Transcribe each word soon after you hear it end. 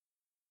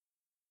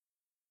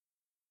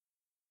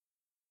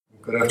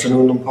Good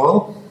afternoon,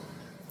 Paul.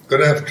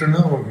 Good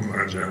afternoon,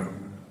 Marjan.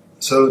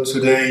 So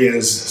today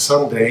is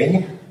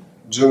Sunday,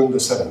 June the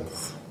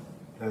 7th,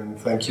 and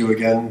thank you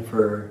again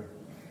for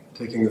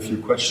taking a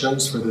few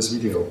questions for this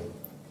video.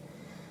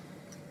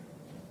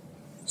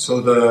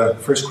 So the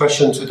first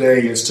question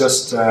today is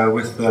just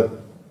with the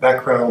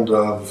background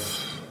of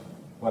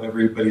what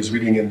everybody's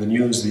reading in the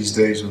news these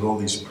days with all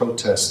these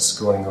protests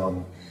going on.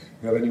 Do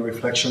you have any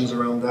reflections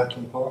around that,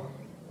 Paul?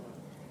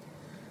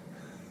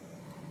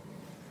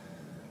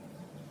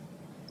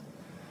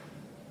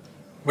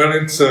 Well,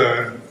 it's,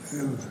 the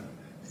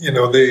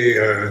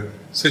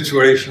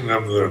situation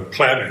of the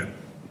planet.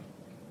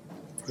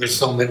 There's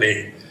so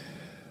many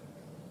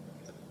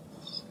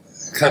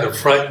kind of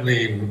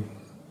frightening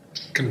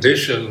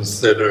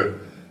conditions that are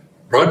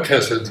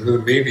broadcasted through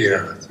the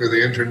media, through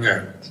the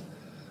internet.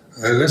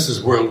 This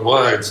is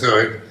worldwide,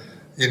 so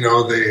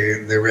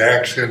the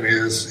reaction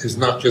is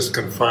not just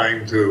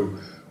confined to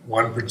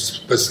one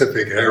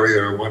specific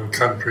area or one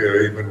country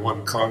or even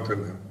one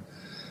continent.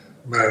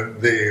 But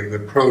the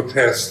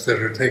protests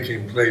that are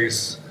taking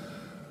place,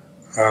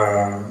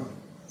 have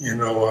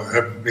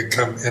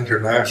become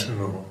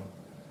international.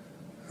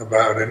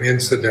 About an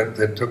incident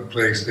that took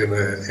place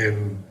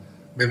in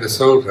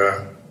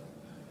Minnesota,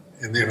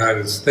 in the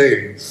United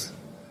States,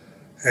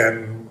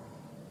 and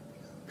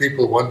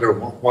people wonder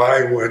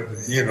why would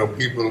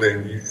people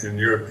in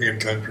European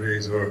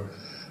countries or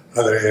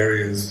other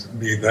areas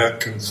be that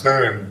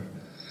concerned.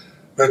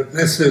 But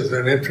this is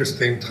an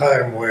interesting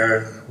time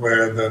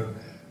where the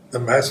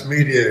mass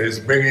media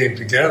is bringing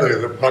together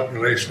the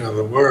population of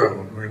the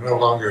world. We're no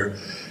longer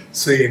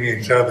seeing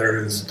each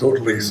other as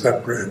totally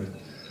separate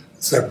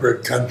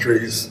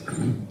countries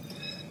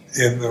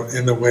in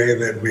the way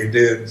that we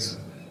did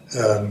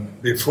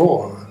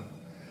before.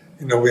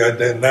 We had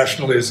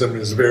nationalism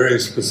is very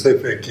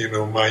specific.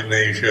 My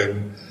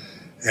nation,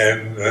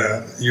 and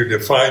you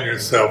define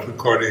yourself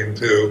according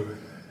to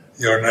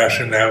your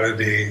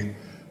nationality,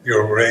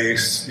 your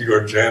race,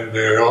 your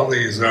gender. All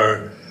these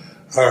are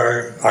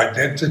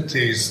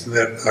identities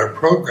that are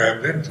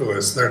programmed into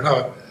us. They're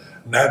not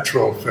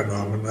natural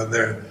phenomena.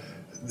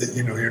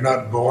 You're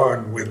not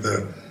born with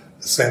a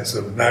sense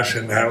of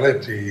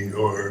nationality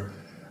or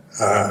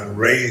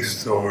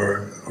race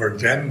or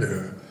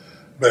gender,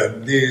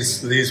 but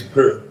these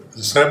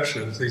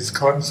perceptions, these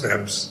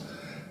concepts,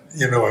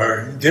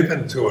 are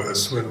given to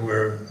us when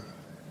we're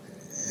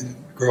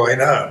growing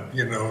up.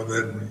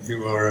 That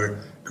you are a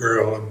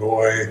girl, a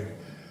boy,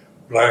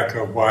 black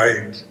or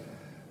white,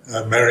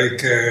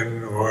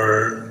 American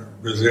or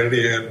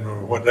Brazilian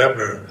or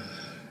whatever,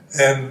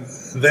 and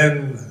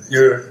then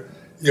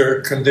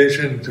you're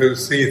conditioned to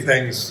see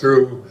things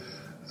through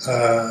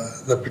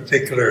the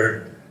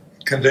particular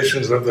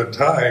conditions of the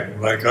time.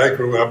 Like I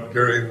grew up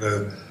during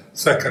the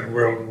Second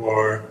World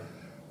War,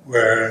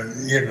 where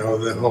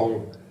the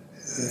whole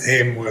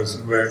aim was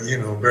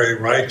very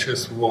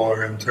righteous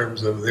war in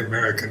terms of the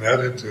American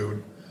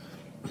attitude,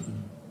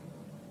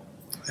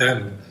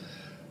 and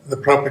the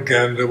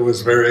propaganda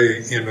was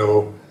very, kind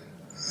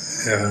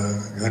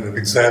of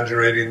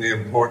exaggerating the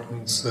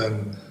importance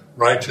and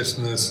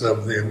righteousness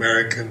of the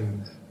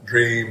American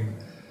dream.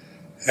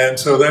 And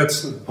so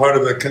that's part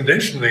of the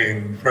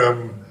conditioning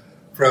from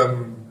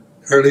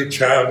early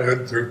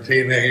childhood through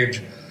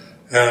teenage,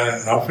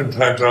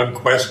 oftentimes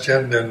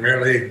unquestioned, and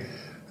merely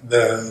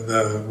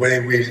the way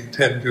we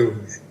tend to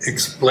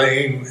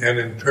explain and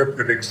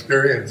interpret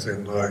experience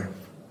in life.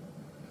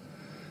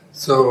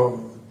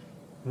 So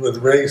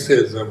with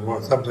racism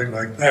or something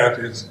like that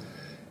is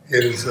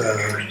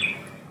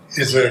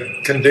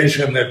a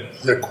condition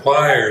that's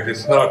acquired.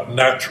 It's not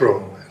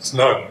natural. It's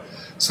not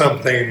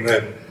something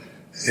that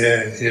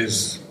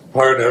is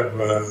part of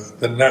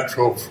the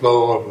natural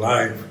flow of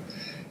life.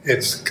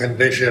 It's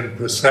conditioned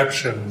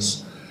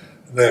perceptions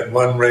that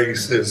one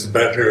race is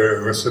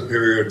better or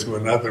superior to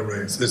another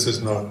race. This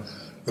is not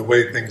the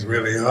way things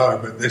really are,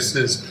 but this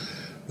is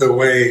the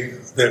way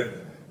that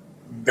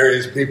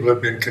various people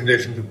have been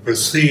conditioned to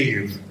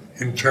perceive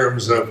in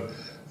terms of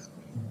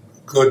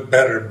good,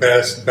 better,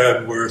 best,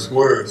 bad, worse.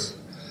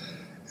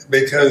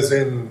 Because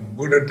in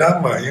Buddha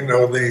Dhamma,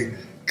 the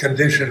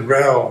conditioned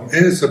realm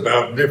is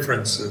about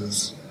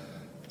differences.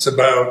 It's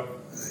about,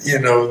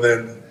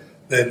 that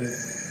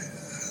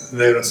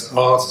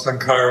all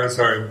sankharas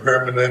are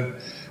impermanent,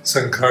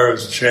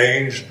 sankharas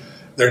change,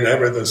 they're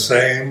never the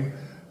same.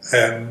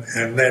 And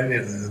then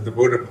the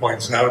Buddha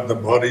points out the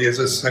body is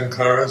a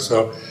sankhara,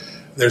 so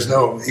there's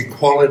no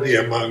equality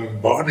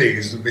among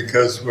bodies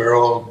because we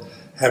all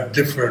have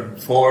different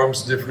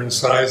forms, different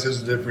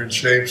sizes, different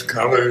shapes,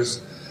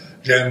 colors,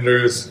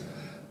 genders,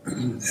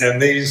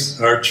 and these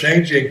are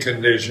changing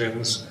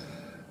conditions,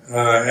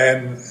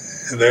 and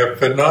they're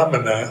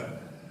phenomena,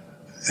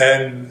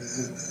 and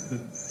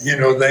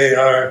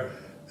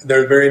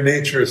their very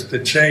nature is to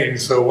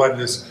change. So what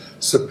is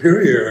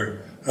superior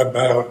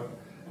about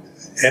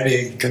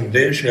any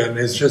condition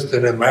is just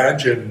an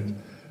imagined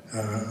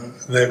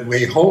that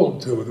we hold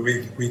to.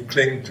 We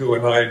cling to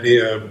an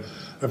idea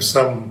of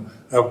someone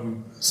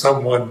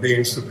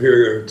being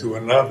superior to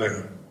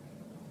another.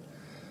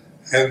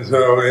 And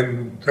so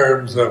in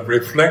terms of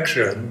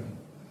reflection,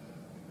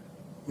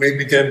 we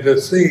begin to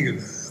see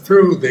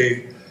through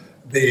the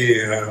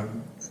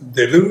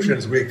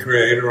delusions we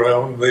create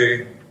around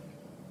the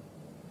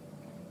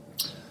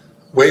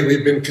way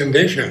we've been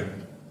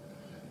conditioned.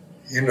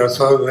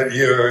 So that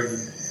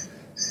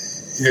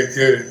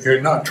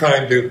you're not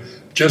trying to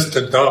just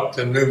adopt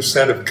a new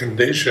set of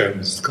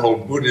conditions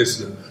called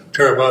Buddhism,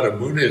 Theravada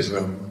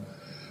Buddhism,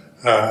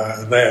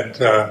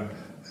 that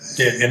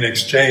in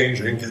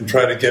exchange and can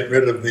try to get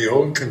rid of the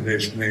old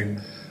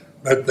conditioning.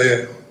 But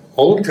the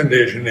old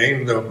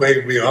conditioning, the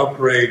way we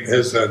operate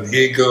as an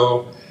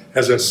ego,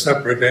 as a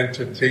separate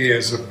entity,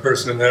 as a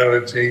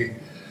personality,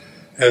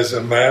 as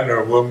a man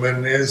or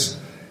woman, is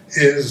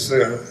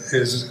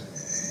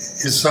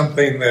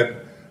something that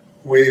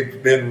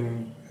we've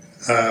been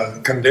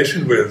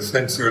conditioned with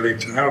since early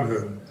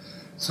childhood.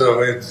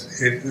 So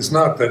it's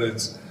not that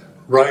it's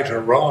right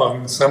or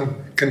wrong.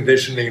 Some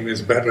conditioning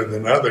is better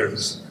than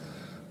others,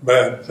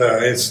 but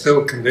it's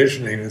still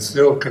conditioning, it's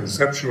still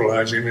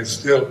conceptualizing, it's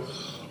still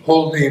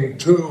holding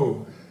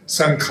to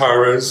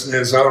sankharas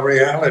as our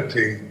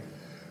reality,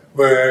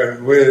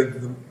 where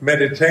with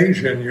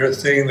meditation you're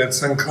seeing that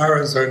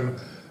sankharas are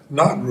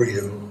not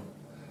real,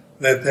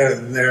 that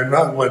they're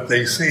not what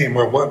they seem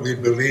or what we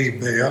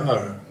believe they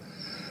are.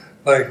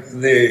 Like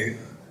the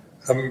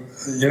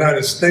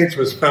United States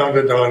was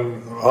founded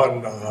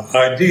on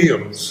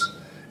ideals.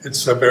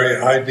 It's a very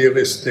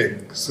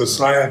idealistic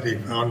society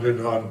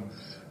founded on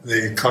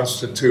the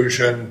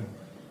Constitution,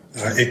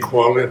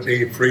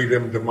 equality,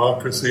 freedom,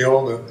 democracy,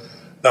 all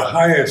the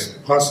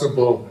highest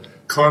possible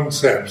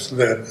concepts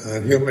that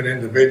a human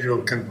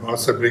individual can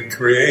possibly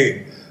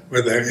create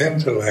with their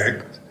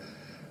intellect.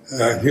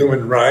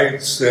 Human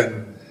rights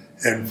and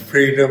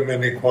freedom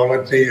and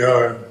equality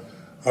are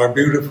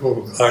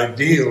beautiful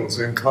ideals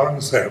and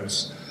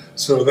concepts.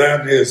 So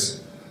that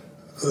is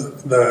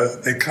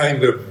the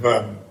kind of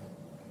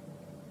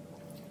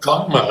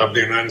dogma of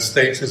the United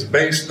States is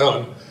based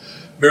on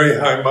very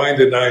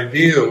high-minded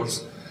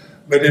ideals.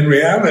 But in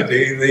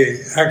reality,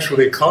 the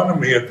actual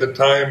economy at the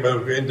time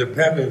of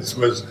independence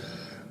was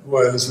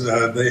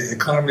the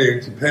economy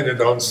depended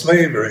on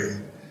slavery,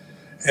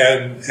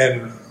 and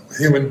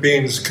human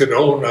beings could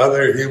own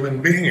other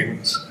human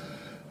beings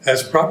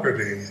as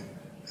property,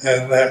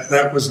 and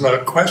that was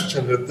not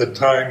questioned at the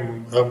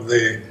time of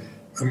the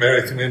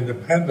American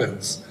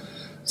independence.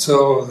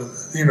 So,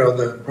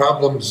 the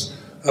problems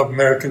of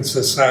American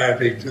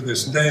society to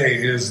this day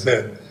is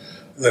that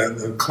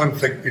the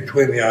conflict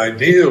between the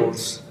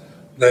ideals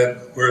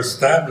that were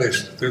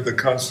established through the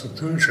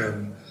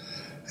Constitution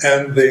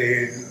and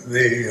the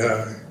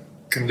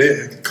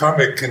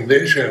karmic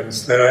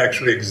conditions that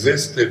actually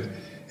existed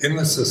in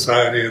the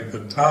society at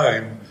the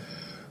time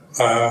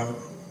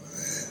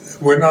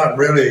were not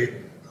really,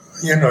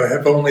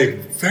 have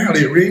only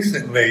fairly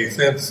recently,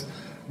 since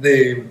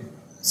the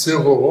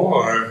Civil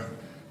War,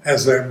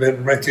 has there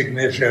been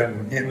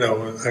recognition,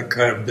 a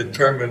kind of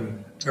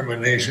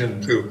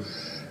determination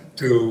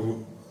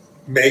to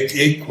make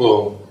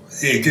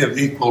give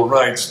equal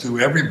rights to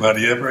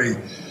everybody, every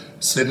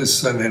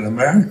citizen in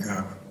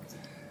America.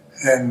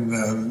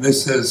 And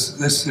this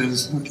is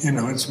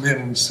it's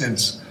been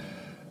since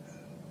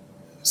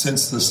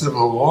the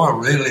Civil War,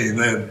 really,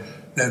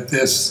 that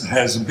this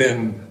has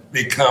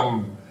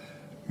become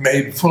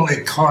made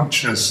fully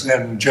conscious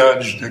and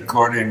judged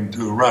according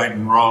to right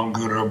and wrong,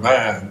 good or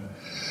bad.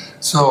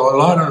 So a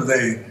lot of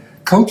the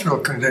cultural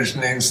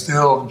conditioning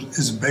still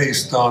is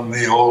based on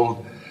the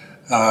old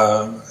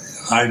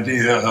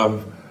idea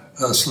of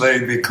a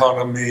slave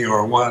economy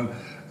or one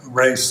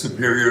race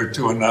superior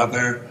to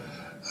another,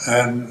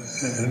 and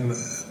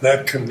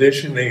that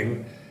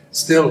conditioning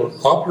still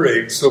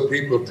operates. So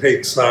people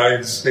take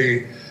sides,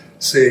 make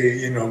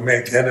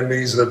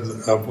enemies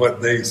of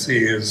what they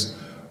see as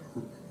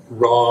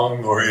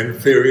wrong or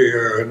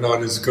inferior or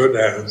not as good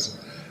as.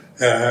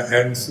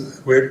 And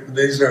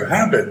these are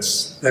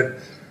habits that,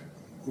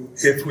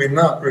 if we're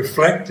not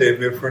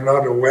reflective, if we're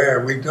not aware,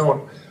 we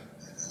don't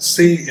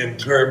see in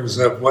terms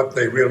of what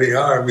they really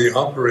are. We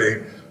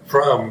operate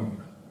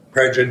from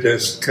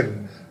prejudice,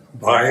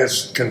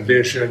 biased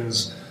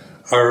conditions,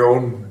 our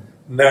own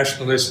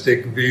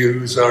nationalistic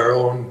views, our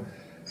own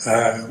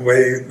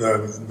way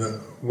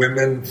the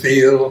women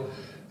feel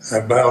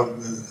about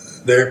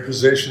their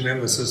position in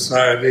the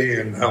society,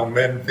 and how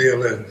men feel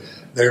that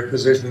their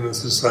position in the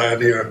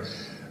society are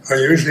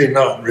usually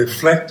not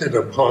reflected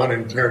upon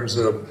in terms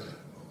of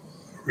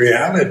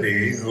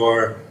reality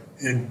or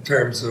in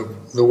terms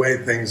of the way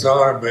things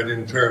are, but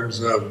in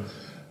terms of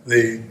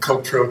the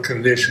cultural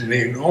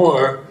conditioning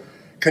or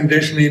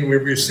conditioning we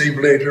receive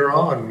later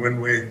on when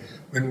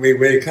we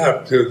wake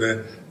up to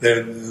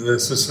the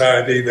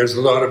society. There's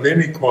a lot of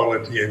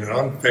inequality and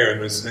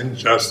unfairness,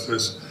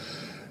 injustice,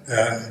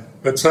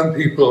 but some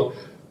people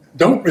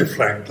don't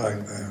reflect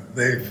like that.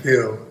 They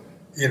feel,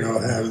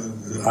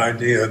 have the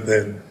idea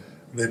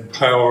that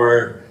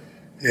power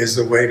is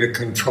the way to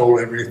control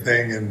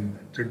everything and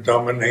to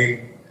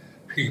dominate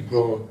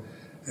people,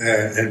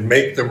 and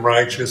make them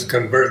righteous,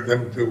 convert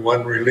them to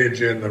one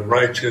religion, the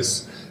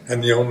righteous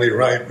and the only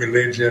right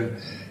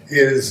religion,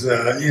 is,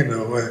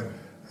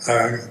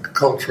 a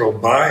cultural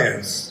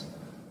bias.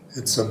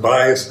 It's a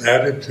biased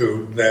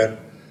attitude that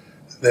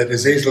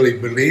is easily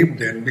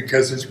believed in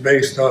because it's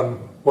based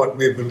on what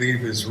we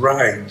believe is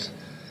right.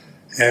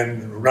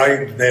 And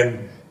right,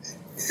 then,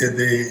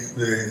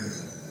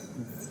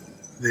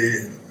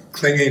 the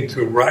clinging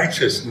to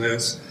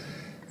righteousness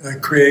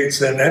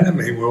creates an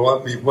enemy where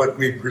what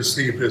we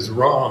perceive as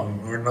wrong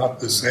or not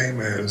the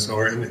same as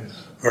or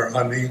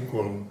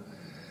unequal.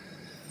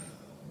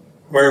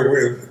 Where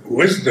with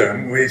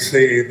wisdom we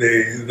see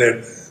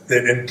that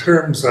in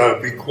terms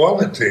of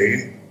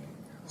equality,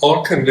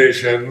 all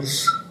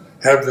conditions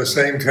have the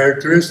same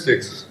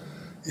characteristics.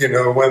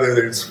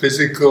 Whether it's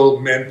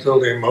physical,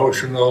 mental,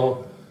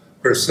 emotional,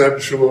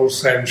 perceptual,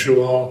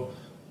 sensual,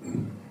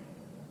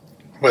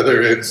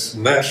 whether it's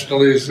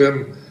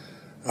nationalism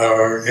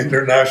or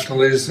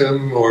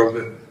internationalism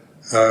or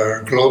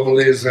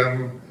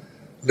globalism,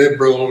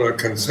 liberal or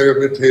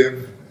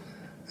conservative,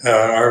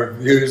 our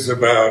views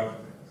about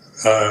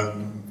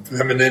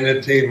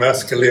femininity,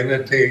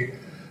 masculinity,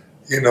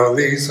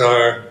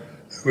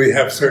 we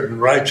have certain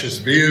righteous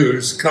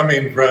views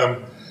coming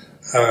from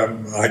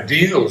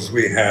ideals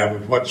we have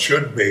of what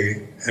should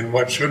be and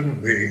what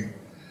shouldn't be.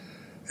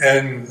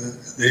 And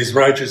these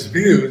righteous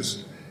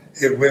views,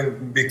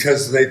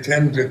 because they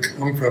tend to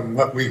come from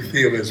what we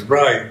feel is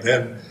right,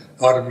 then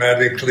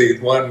automatically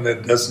one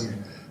that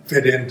doesn't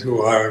fit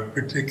into our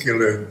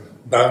particular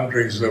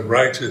boundaries of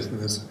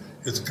righteousness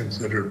is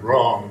considered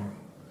wrong.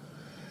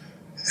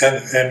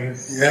 And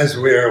as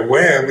we are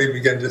aware, we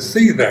begin to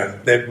see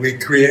that we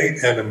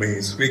create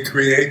enemies, we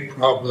create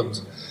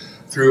problems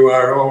through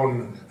our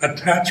own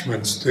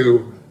attachments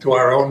to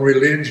our own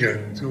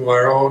religion, to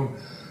our own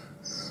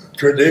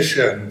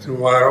tradition,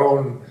 to our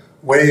own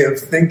way of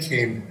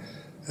thinking.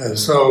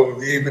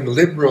 So even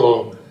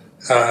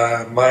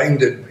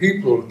liberal-minded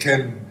people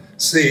can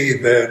see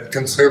that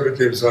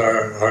conservatives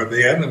are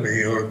the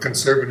enemy, or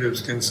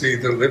conservatives can see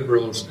the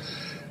liberals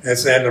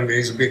as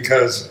enemies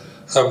because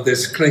of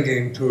this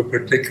clinging to a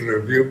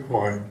particular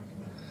viewpoint.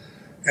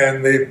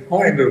 And the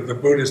point of the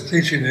Buddhist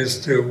teaching is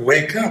to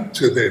wake up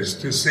to this,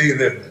 to see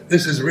that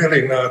this is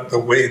really not the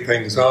way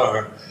things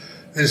are.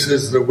 This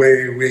is the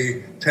way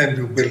we tend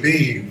to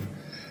believe.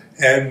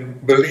 And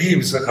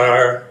beliefs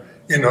are,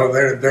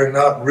 they're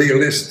not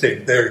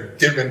realistic. They're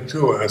given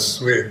to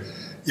us.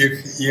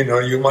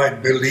 You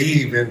might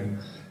believe in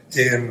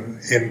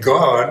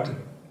God,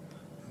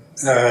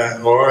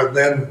 or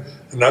then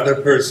another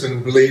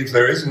person believes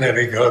there isn't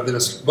any God.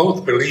 There's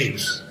both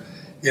beliefs,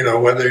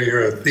 whether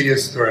you're a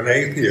theist or an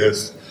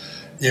atheist,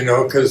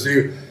 because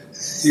you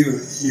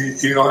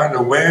aren't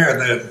aware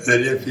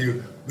that if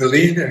you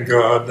believe in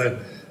God, that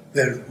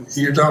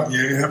you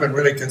haven't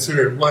really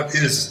considered what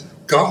is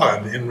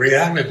God in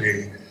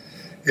reality.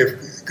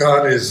 If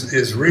God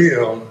is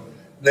real,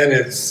 then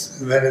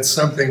it's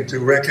something to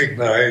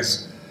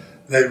recognize,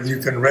 that you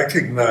can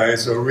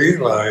recognize or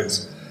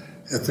realize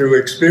through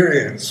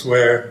experience,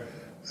 where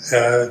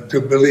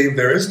to believe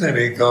there isn't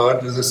any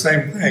God is the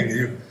same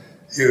thing.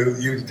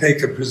 You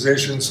take a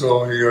position,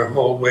 so your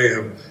whole way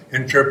of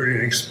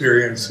interpreting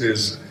experience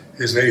is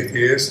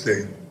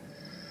atheistic.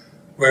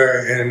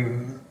 Where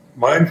in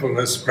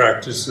mindfulness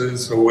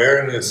practices,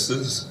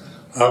 awarenesses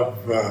of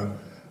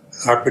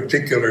our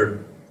particular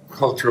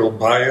cultural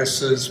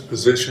biases,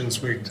 positions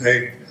we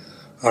take,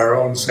 our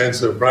own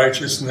sense of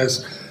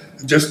righteousness,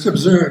 just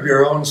observe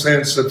your own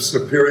sense of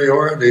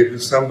superiority to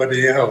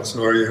somebody else,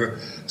 or your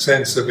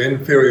sense of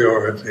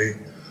inferiority,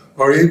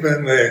 or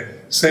even the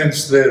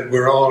sense that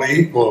we're all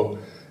equal.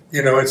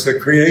 It's a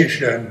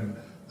creation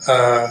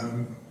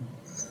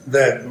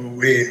that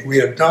we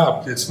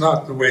adopt. It's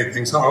not the way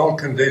things are. All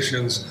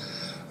conditions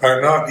are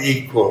not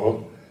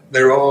equal.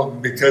 They're all,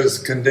 because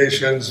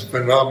conditions,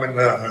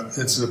 phenomena,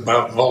 it's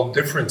about all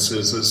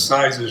differences, the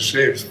sizes,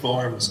 shapes,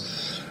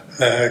 forms,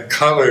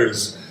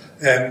 colors,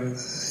 and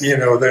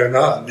they're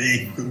not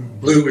equal.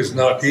 Blue is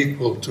not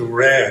equal to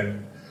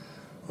red,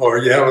 or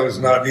yellow is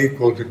not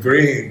equal to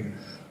green.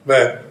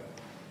 But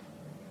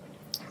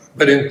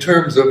in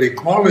terms of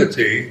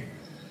equality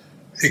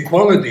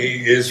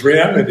is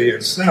reality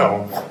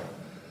itself.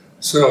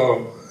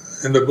 So,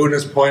 and the Buddha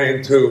is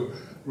pointing to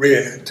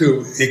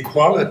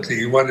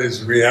equality. What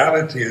is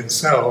reality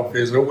itself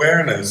is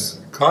awareness,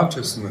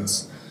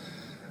 consciousness.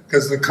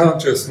 Because the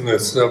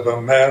consciousness of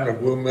a man, a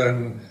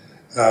woman,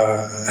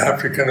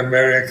 African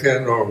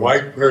American or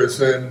white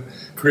person,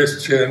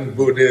 Christian,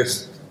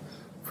 Buddhist,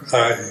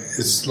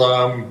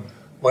 Islam,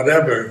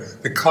 whatever,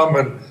 the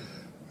common,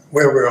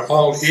 where we're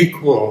all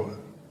equal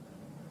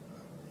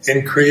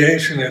in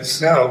creation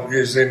itself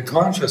is in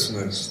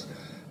consciousness,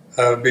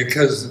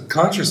 because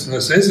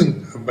consciousness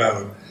isn't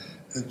about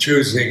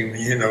choosing,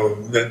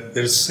 that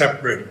there's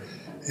separate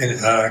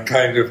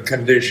kind of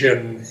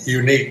condition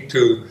unique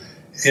to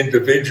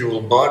individual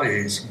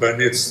bodies,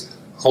 but it's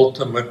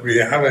ultimate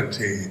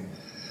reality.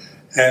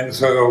 And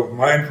so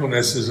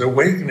mindfulness is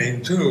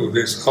awakening to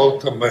this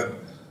ultimate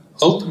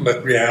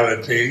ultimate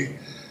reality,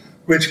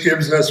 which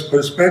gives us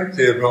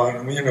perspective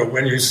on,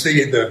 when you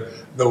see the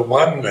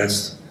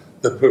oneness,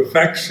 the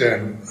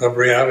perfection of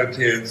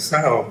reality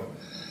itself,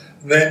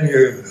 then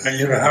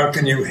how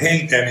can you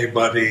hate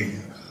anybody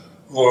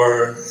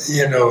or,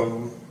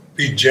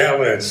 be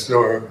jealous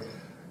or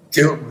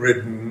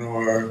guilt-ridden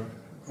or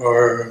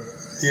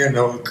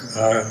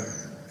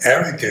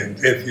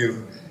arrogant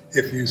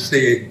if you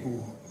see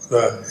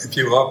if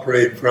you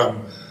operate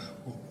from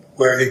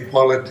where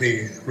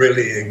equality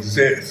really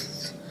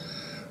exists.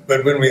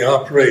 But when we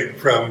operate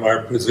from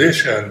our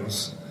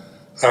positions,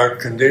 our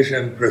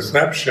conditioned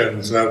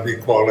perceptions of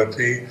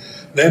equality,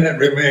 then it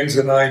remains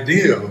an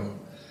ideal.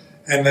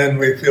 And then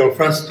we feel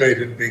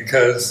frustrated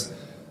because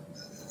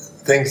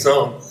things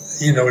don't,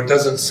 it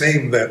doesn't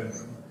seem that,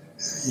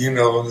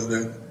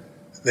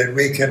 that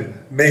we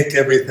can make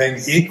everything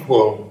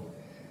equal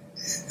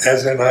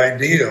as an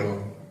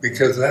ideal,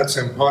 because that's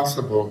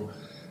impossible.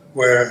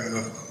 Where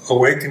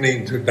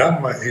awakening to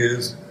Dhamma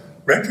is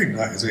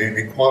recognizing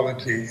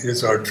equality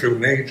is our true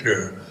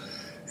nature.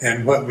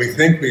 And what we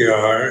think we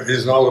are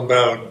is all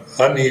about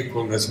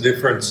unequalness,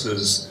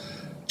 differences,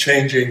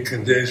 changing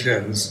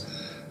conditions.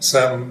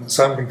 Some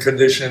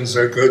conditions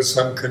are good,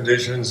 some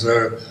conditions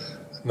are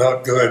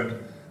not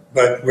good,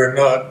 but we're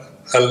not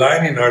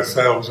aligning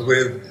ourselves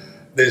with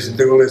this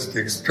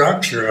dualistic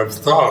structure of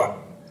thought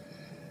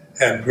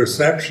and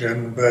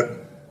perception, but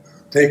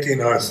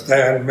taking our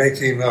stand,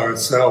 making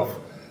ourselves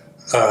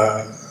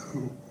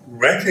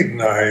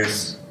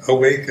recognize,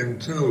 awaken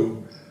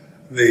to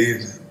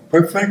the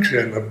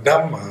perfection of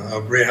Dhamma,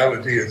 of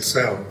reality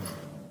itself.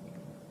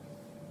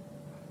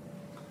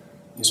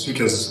 You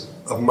speak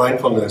of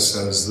mindfulness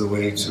as the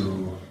way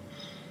to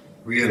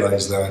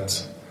realize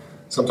that.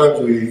 Sometimes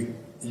we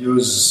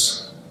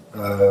use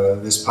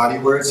this Pali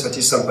word,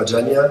 sati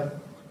sampajanya,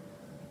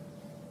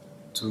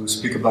 to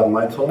speak about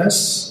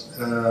mindfulness.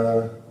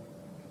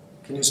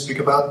 Can you speak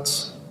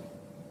about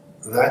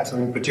that?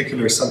 In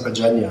particular,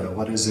 sampajanya,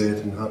 what is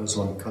it and how does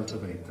one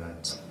cultivate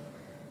that?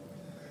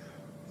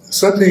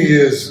 Sati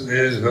is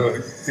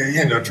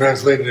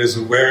translated as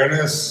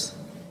awareness,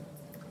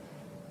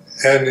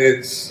 and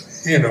it's,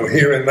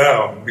 here and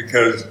now,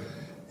 because,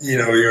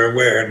 you're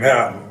aware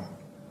now.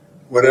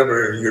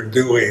 Whatever you're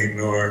doing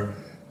or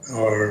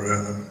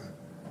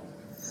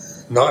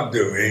not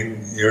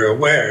doing, you're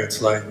aware.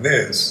 It's like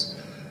this.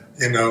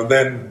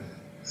 Then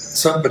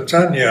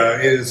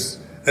sampajanya is,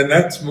 and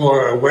that's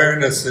more,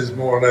 awareness is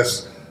more or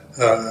less,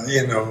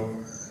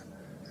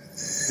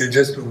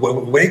 just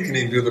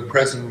awakening to the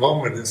present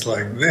moment. It's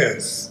like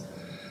this.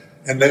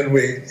 And then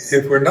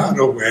if we're not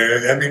aware,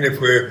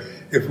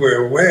 if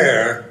we're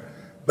aware,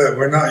 but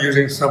we're not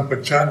using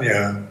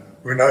sampajanya,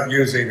 we're not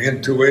using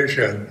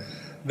intuition,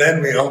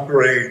 then we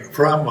operate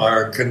from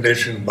our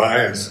conditioned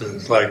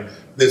biases, like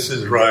this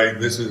is right,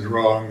 this is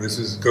wrong, this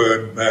is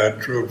good,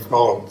 bad, true,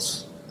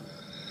 false.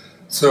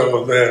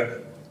 So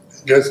that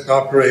just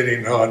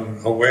operating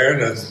on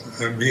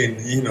awareness and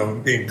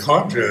being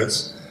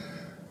conscious,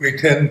 we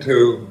tend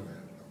to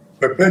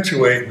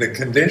perpetuate the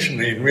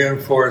conditioning,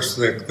 reinforce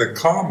the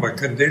karma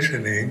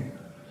conditioning,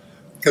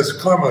 because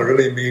karma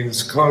really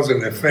means cause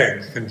and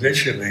effect,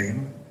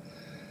 conditioning,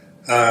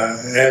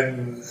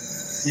 and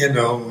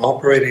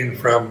operating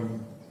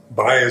from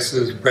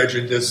biases,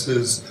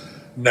 prejudices,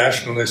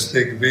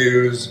 nationalistic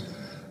views,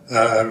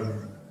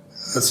 and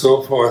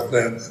so forth,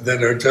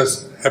 that are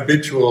just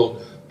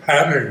habitual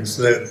patterns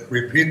that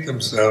repeat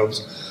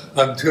themselves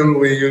until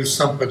we use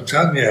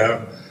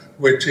sampajanya,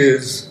 which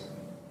is,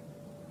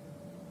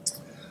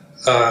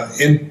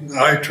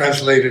 I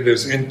translate it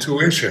as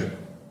intuition,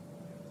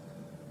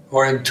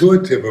 or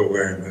intuitive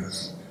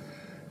awareness,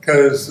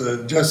 because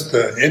just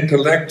the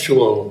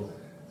intellectual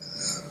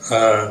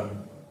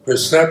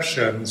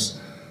perceptions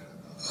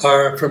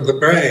are from the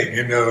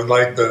brain,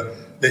 like the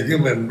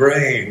human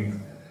brain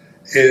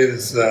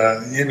is,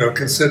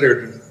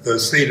 considered the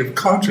seat of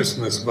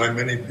consciousness by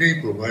many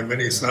people, by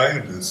many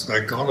scientists,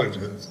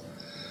 psychologists.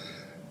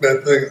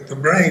 But the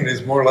brain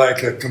is more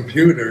like a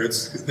computer.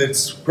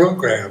 It's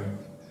programmed.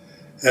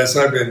 As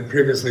I've been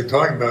previously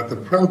talking about, the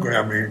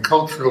programming,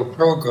 cultural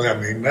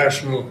programming,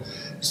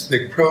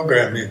 nationalistic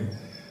programming,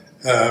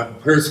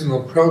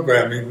 personal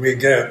programming we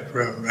get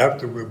from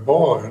after we're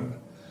born,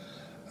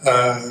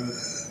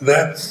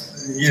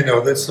 that's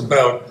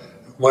about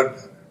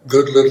what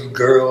good little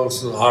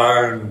girls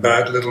are and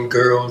bad little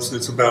girls.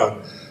 It's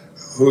about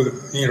who,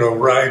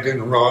 right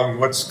and wrong,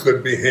 what's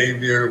good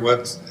behavior,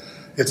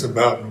 it's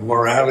about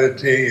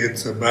morality,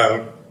 it's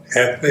about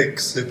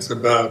ethics, it's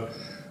about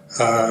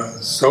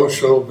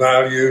social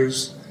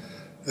values,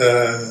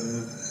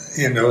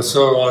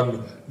 so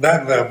on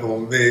that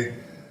level, the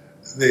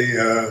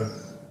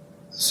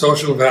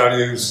social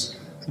values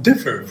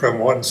differ from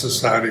one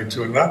society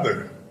to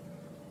another.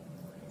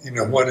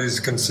 What is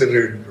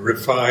considered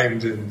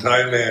refined in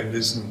Thailand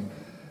is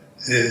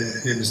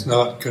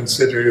not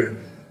considered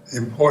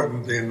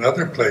important in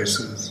other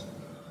places.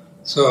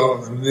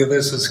 So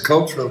this is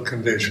cultural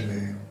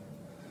conditioning.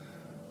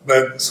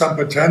 But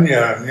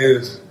sampajanya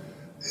is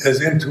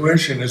as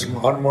intuition is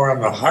more on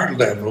the heart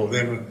level,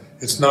 then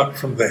it's not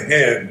from the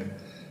head,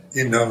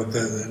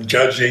 the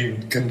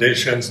judging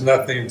conditions,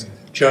 nothing's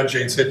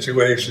judging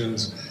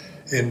situations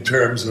in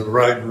terms of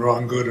right and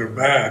wrong, good or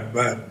bad,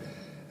 but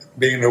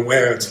being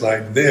aware it's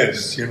like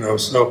this,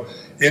 So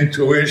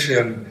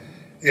intuition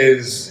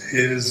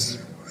is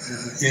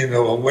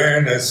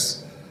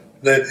awareness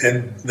that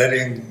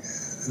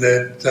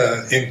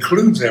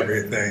includes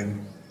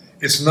everything.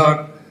 It's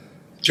not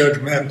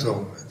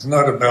judgmental. It's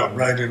not about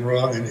right and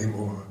wrong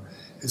anymore.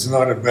 It's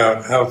not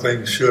about how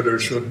things should or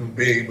shouldn't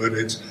be, but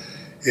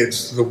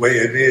it's the way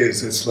it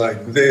is. It's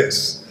like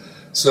this.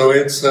 So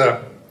it's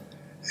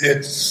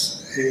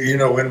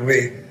when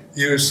we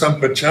use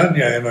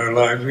sampajanya in our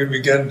lives, we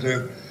begin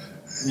to,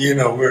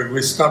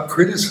 we stop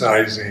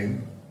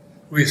criticizing.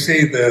 We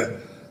see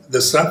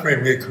the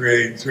suffering we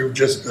create through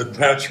just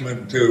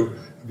attachment to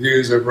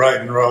views of right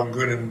and wrong,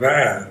 good and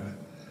bad.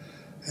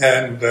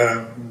 And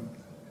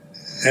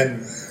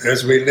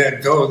as we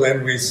let go,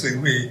 then we see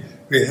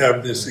we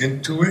have this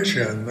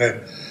intuition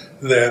that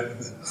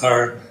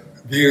our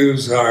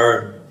views,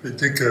 our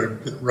particular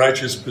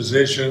righteous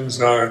positions,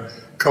 our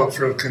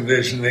cultural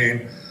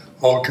conditioning,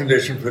 all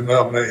conditioned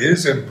phenomena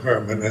is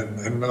impermanent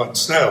and not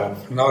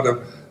self,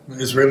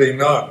 is really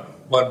not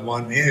what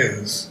one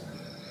is.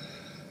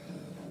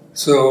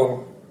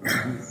 So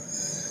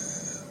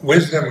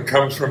wisdom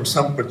comes from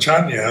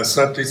sampajanya,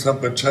 sati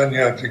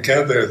sampajanya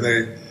together.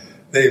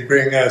 They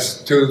bring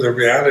us to the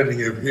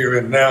reality of here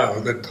and now,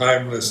 the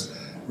timeless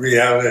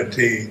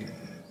reality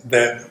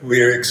that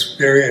we're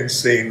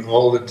experiencing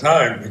all the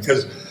time,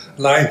 because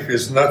life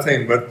is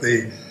nothing but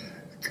the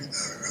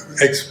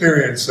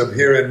experience of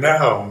here and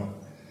now.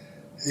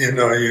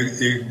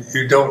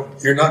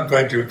 You're not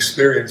going to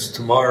experience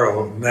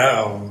tomorrow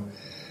now.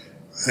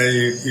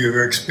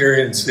 You're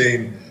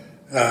experiencing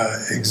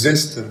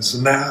existence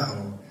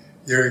now.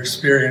 You're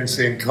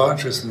experiencing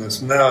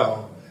consciousness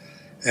now,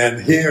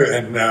 and here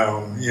and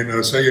now.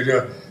 So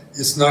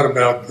it's not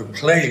about the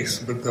place,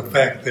 but the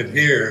fact that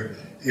here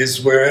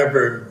is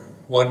wherever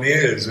one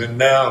is, and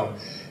now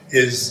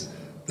is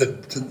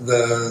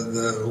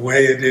the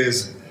way it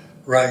is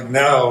right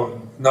now,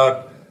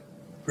 not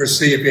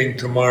perceiving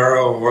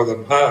tomorrow or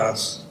the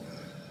past.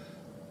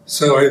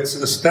 So it's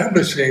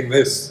establishing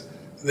this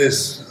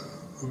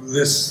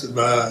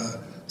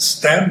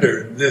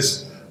standard,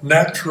 this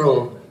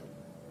natural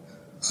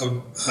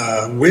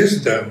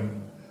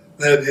wisdom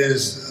that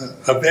is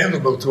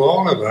available to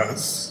all of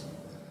us.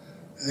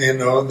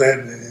 That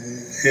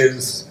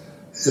is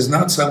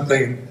not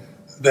something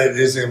that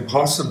is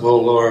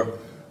impossible or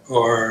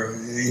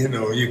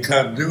you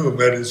can't do,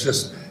 but it's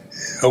just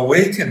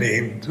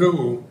awakening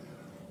to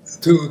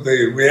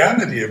the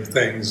reality of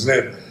things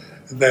that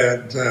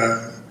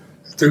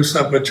through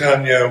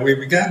sampajanya we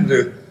began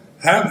to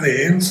have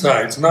the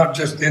insights, not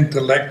just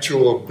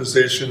intellectual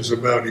positions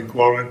about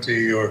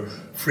equality or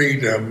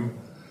freedom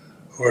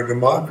or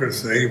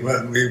democracy,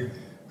 but we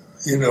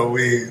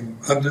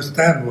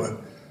understand what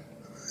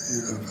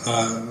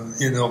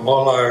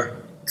all our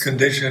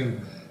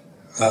conditioned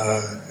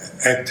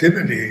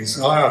activities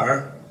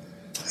are,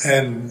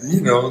 and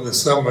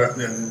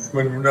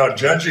when we're not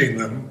judging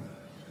them,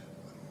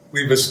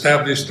 we've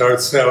established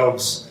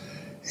ourselves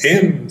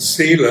in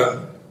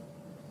sila,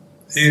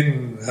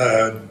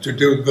 to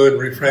do good,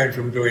 refrain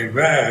from doing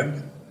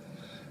bad.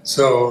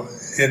 So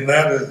in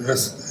that,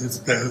 it's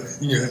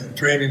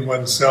training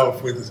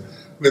oneself with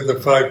the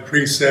 5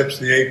 precepts,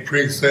 the 8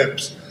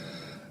 precepts,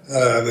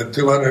 the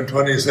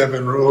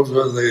 227 rules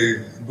of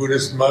the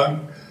Buddhist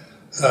monk,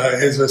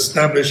 is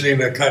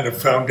establishing a kind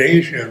of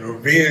foundation or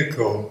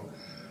vehicle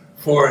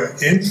for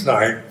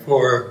insight,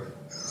 for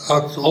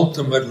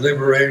ultimate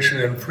liberation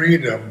and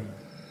freedom,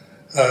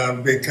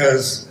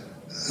 because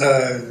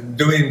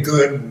doing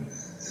good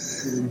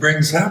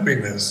brings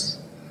happiness,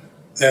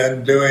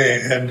 and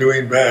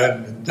doing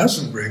bad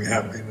doesn't bring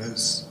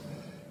happiness.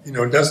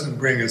 Doesn't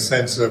bring a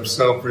sense of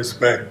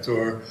self-respect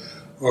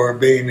or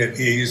being at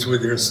ease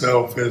with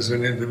yourself as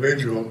an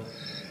individual.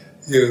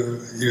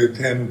 You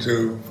tend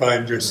to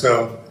find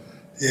yourself,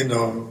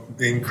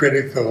 being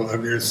critical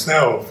of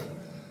yourself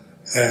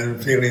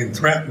and feeling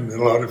threatened,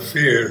 a lot of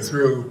fear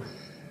through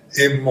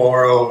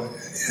immoral,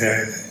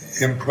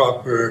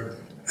 improper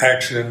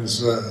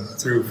actions,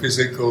 through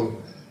physical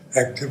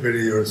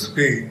activity or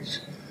speech.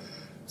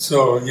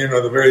 So,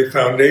 the very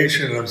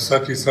foundation of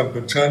sati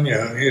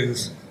sampajanya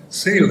is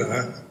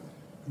sila.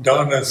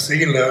 Dana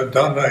sila,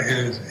 dana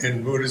is,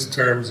 in Buddhist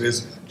terms,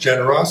 is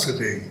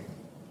generosity.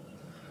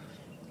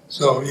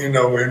 So,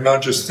 we're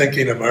not just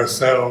thinking of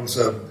ourselves,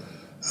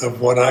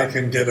 of what I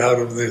can get out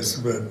of this,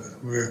 but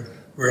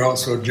we're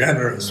also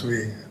generous.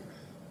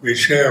 We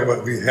share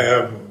what we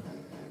have,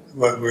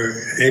 what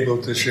we're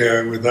able to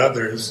share with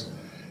others,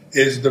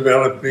 is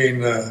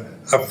developing a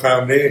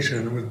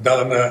foundation with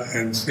dana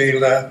and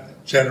sila,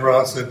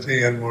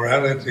 generosity and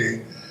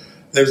morality.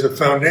 There's a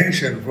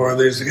foundation for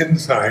this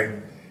insight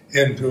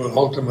into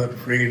ultimate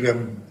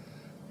freedom,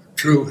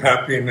 true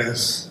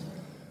happiness,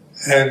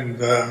 and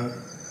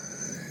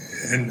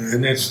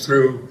it's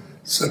through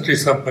Sati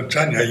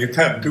Sampajanya, you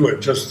can't do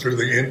it just through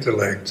the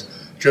intellect,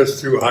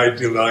 just through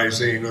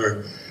idealizing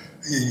or,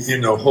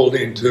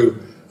 holding to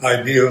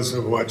ideals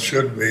of what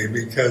should be,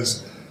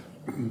 because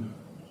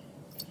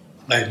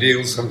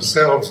ideals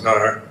themselves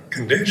are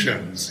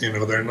conditions,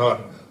 they're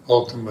not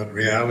ultimate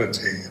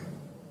reality.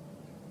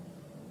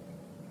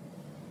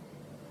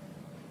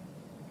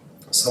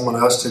 Someone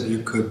asked if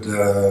you could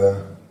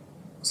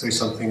say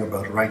something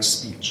about right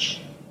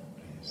speech.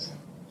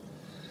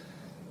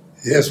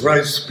 Yes,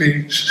 right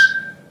speech.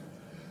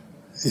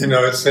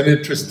 It's an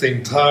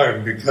interesting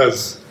time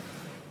because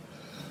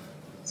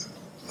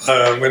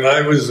when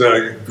I was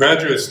a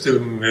graduate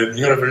student at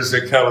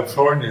University of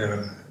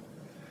California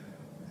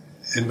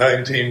in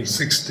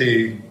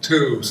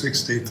 1962,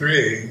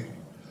 63,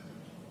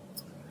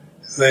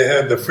 they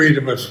had the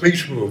freedom of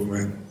speech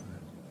movement.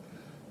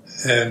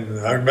 And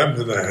I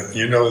remember that,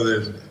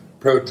 the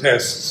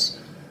protests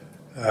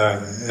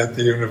at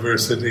the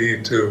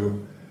university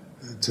to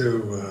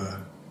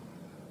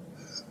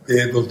be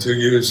able to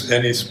use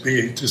any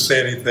speech, to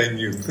say anything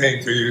you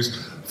think, or use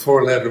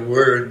four-letter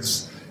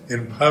words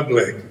in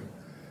public,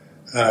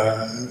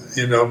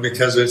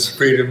 because it's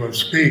freedom of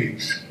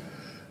speech.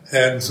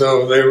 And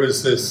so there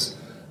was this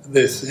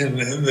in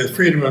the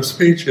freedom of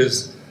speech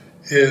is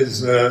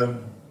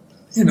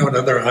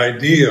another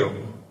ideal.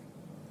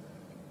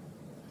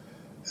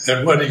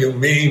 And what do you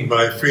mean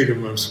by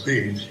freedom of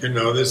speech?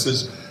 This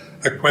is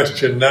a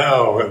question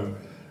now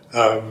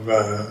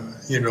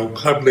of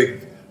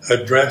public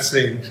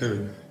addressing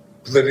to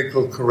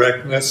political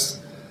correctness.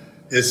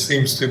 It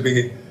seems to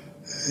be,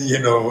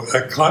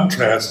 a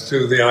contrast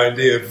to the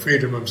idea of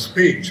freedom of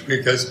speech,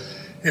 because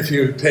if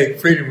you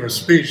take freedom of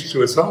speech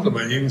to its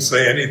ultimate, you can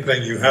say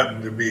anything you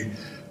happen to be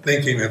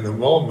thinking in the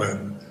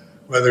moment,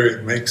 whether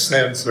it makes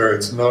sense or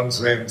it's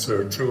nonsense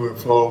or true or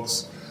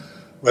false,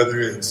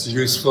 whether it's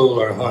useful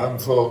or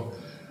harmful.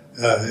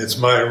 It's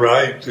my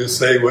right to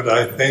say what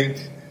I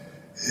think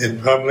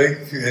in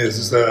public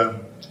is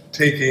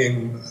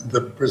taking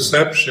the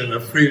perception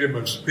of freedom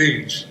of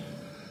speech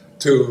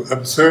to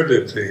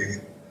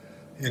absurdity.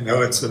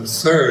 It's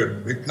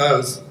absurd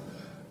because,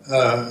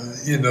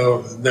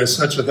 there's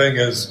such a thing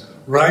as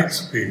right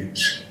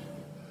speech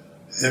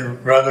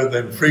rather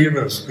than freedom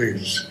of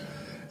speech.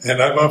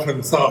 And I've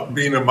often thought,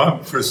 being a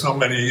monk for so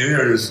many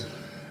years,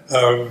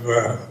 of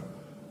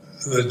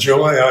the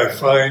joy I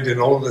find in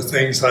all the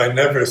things I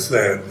never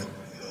said,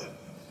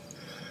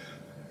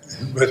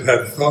 but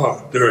had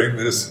thought during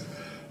these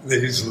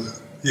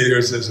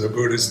years as a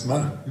Buddhist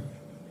monk.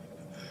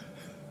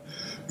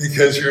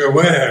 Because you're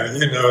aware,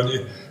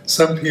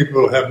 some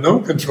people have no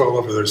control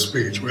over their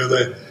speech, where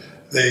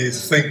they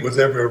think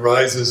whatever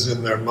arises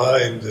in their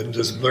mind and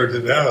just blurt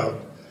it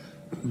out.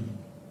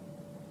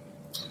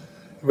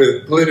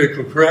 With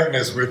political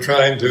correctness, we're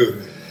trying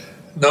to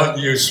not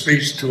use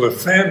speech to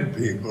offend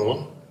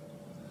people.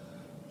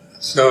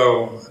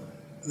 So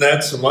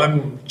that's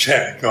one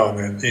check on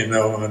it,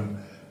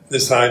 on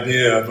this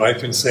idea of I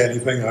can say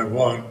anything I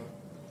want.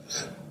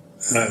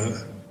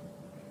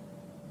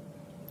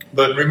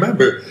 But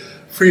remember,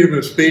 freedom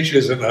of speech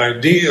is an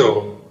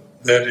ideal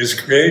that is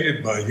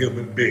created by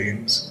human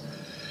beings.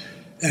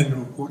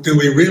 And do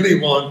we really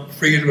want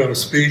freedom of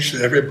speech,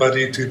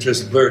 everybody to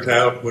just blurt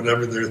out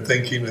whatever they're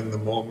thinking in the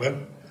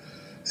moment?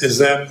 Is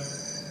that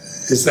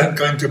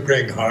going to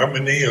bring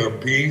harmony or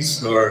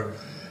peace, or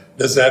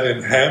does that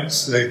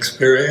enhance the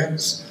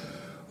experience?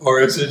 Or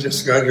is it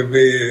just going to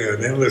be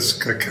an endless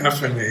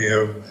cacophony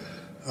of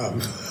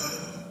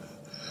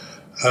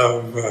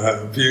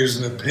views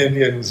and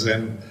opinions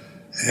and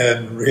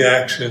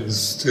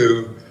reactions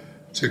to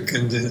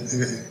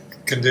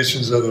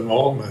conditions of the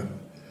moment,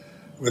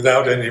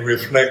 without any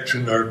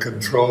reflection or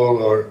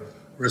control or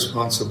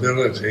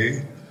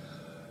responsibility?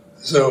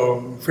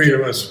 So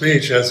freedom of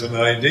speech as an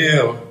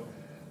ideal,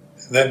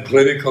 then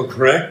political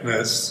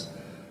correctness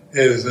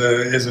is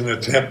an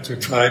attempt to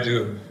try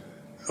to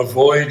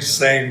avoid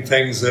saying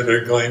things that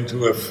are going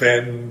to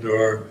offend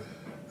or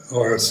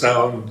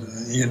sound,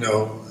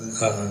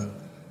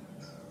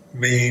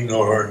 mean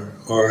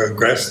or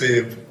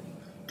aggressive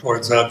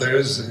towards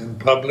others in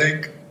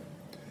public.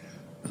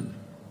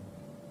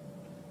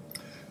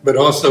 But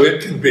also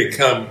it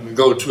can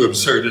go to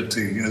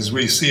absurdity, as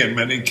we see in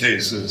many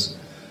cases,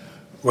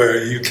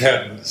 where you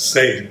can't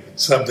say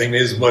something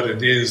is what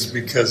it is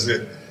because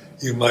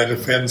you might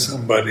offend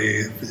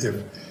somebody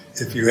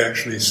if you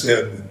actually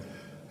said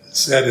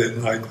it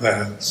like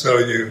that. So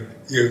you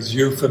use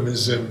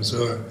euphemisms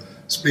or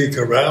speak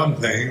around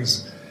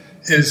things.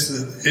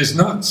 Is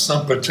not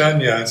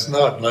sampajanya. It's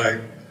not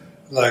like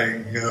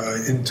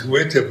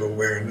intuitive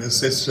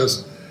awareness. It's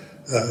just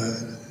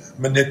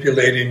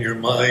manipulating your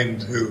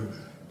mind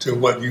to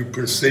what you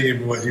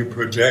perceive, what you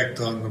project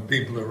on the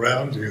people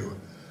around you,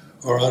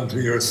 or onto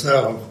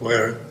yourself.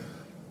 Where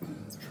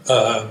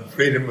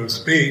freedom of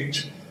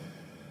speech,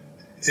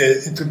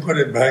 to put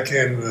it back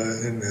in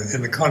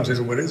the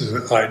context of what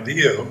is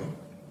ideal,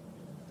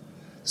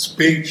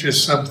 speech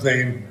is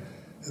something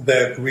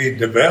that we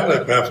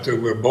develop after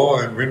we're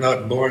born. We're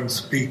not born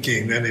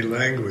speaking any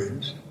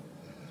language.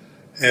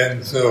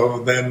 And so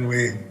then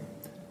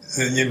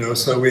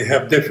so we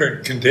have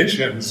different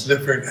conditions,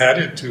 different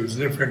attitudes,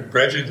 different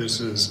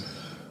prejudices,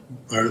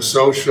 or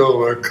social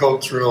or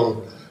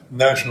cultural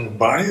national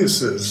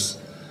biases,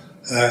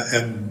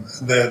 and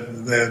that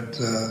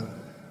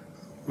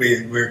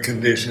we're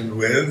conditioned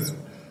with,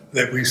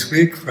 that we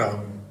speak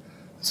from.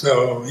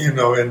 So,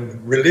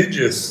 in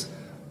religious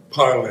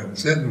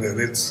parlance, isn't it?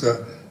 It's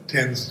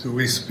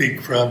we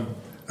speak from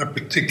a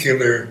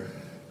particular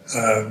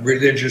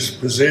religious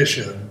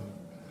position,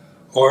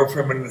 or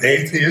from an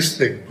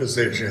atheistic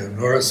position,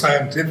 or a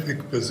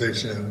scientific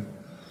position,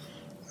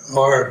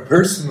 or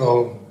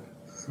personal.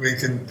 We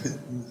can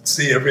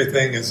see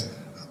everything as,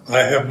 I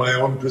have my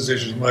own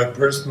positions, my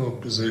personal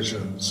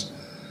positions.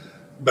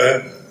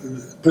 But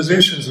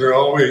positions are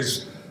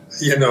always,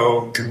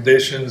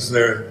 conditions.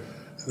 They're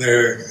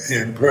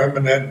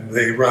impermanent.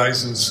 They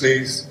rise and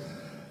cease,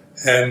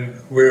 and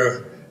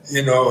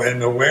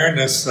and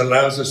awareness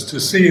allows us to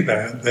see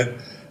that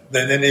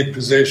any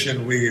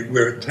position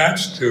we're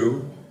attached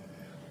to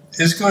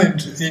is going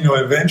to,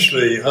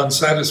 eventually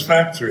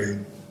unsatisfactory.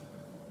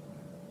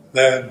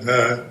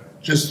 That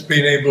just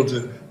being able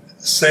to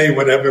say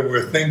whatever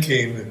we're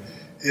thinking,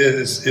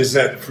 is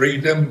that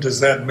freedom? Does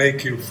that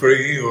make you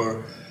free,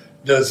 or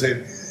does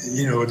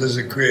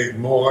it create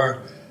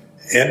more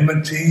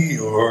enmity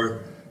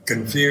or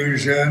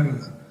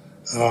confusion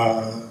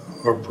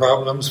or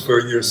problems for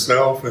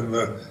yourself and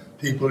the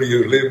people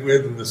you live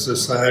with and the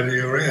society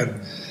you're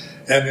in?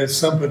 And it's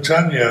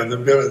sampajanya,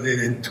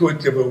 the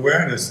intuitive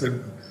awareness,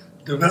 that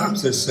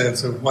develops this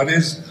sense of what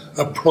is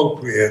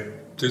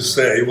appropriate to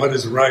say, what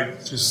is right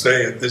to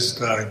say at this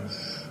time,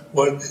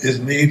 what is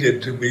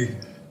needed to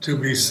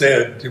be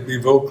said, to be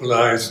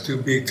vocalized, to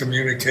be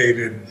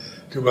communicated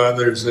to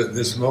others at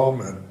this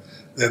moment.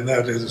 Then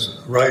that is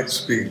right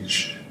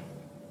speech.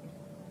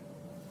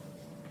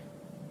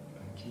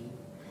 Thank you.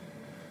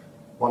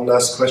 One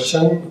last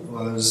question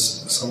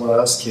was someone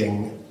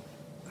asking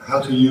how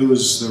to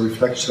use the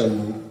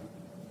reflection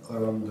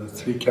on the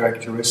three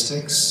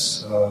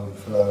characteristics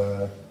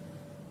of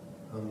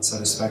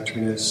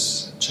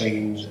unsatisfactoriness,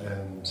 change,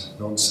 and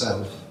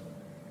non-self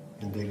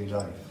in daily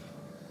life.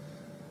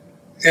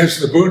 Yes,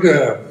 the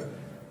Buddha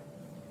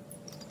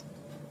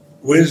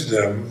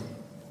wisdom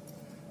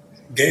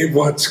gave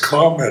what's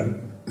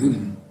common,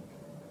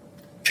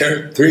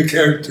 three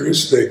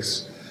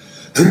characteristics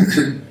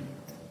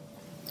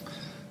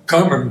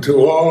common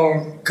to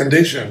all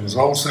conditions,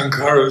 all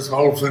sankharas,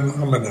 all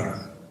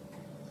phenomena.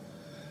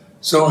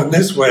 So in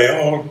this way,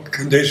 all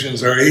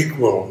conditions are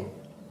equal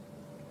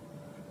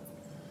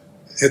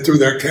through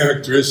their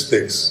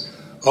characteristics.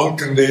 All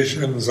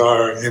conditions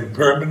are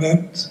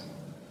impermanent,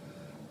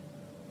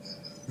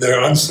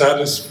 they're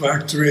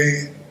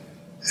unsatisfactory,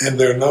 and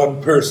they're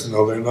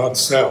non-personal, they're not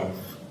self.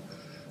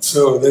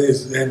 So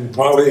these, in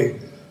Pali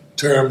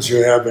terms,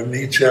 you have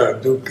anicca,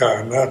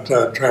 dukkha,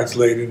 anatta,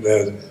 translated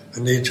as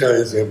anicca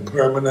is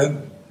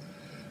impermanent,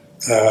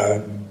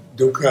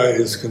 dukkha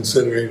is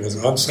considering as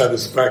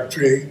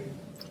unsatisfactory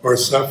or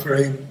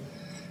suffering,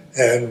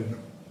 and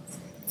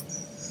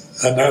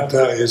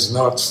anatta is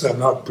not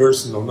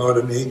personal, not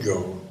an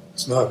ego.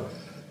 It's not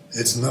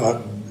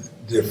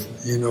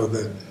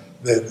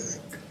that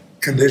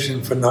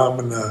conditioned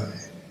phenomena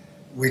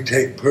we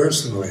take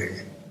personally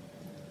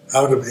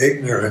out of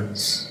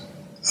ignorance,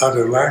 out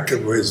of lack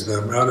of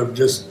wisdom, out of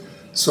just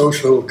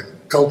social,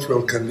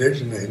 cultural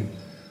conditioning.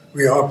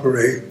 We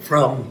operate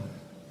from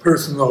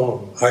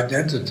personal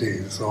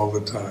identities all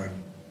the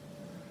time,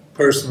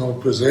 personal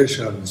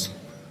positions,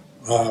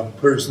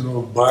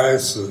 personal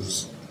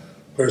biases,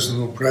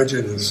 personal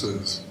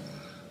prejudices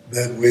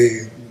that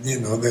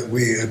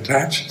we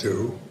attach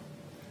to,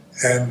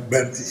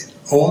 but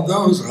all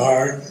those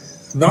are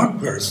not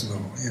personal.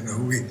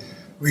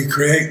 We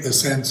create the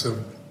sense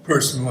of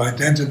personal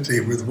identity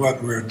with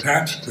what we're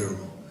attached to.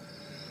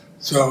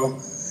 So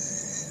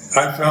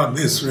I found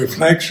this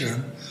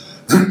reflection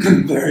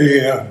very,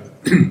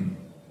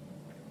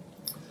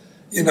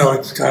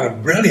 it's kind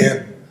of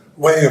brilliant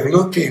way of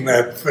looking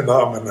at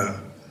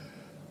phenomena,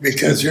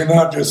 because you're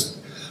not just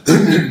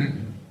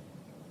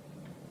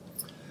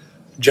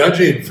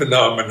judging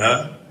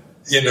phenomena,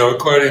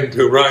 according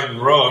to right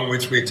and wrong,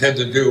 which we tend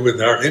to do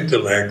with our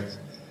intellect.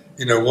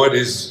 What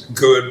is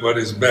good, what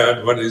is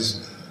bad, what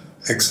is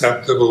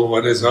acceptable,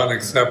 what is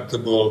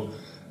unacceptable.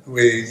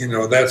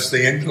 That's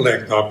the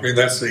intellect operating,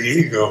 that's the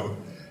ego.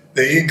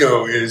 The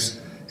ego is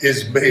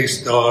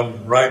based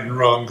on right and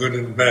wrong, good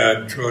and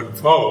bad, true and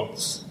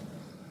false.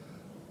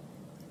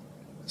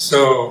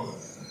 So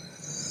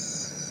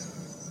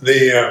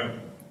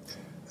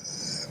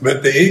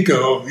but the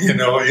ego,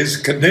 is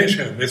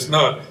conditioned.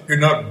 You're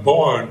not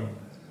born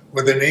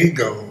with an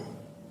ego.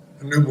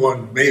 A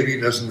newborn baby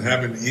doesn't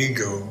have an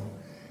ego.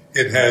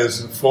 It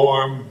has a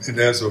form, it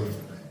has a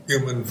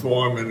human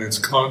form, and it's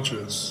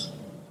conscious.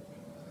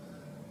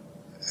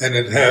 And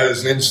it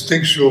has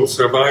instinctual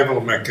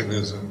survival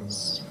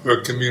mechanisms for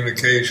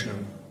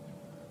communication.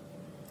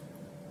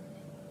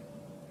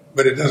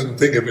 But it doesn't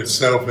think of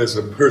itself as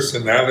a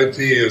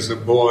personality, as a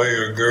boy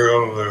or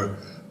girl or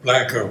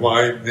black or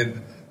white,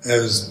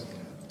 as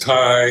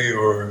Thai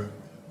or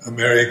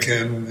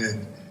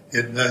American.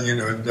 It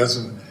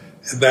doesn't.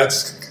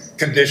 That's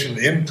conditioned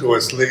into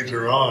us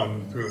later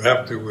on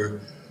after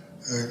we're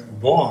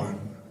born.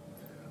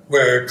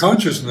 Where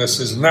consciousness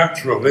is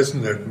natural,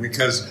 isn't it?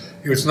 Because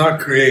it's not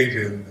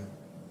created.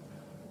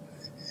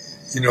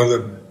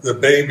 The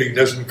baby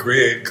doesn't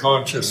create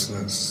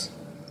consciousness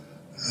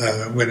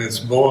when it's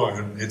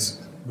born. It's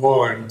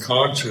born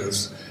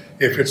conscious.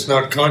 If it's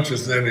not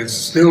conscious, then it's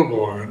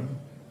stillborn.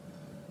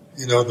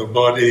 The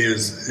body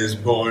is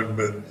born,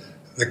 but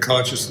the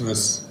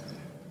consciousness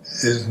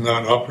is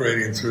not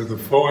operating through the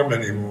form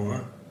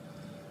anymore.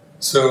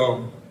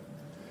 So,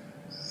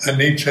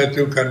 anicca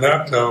dukkha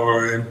anatta,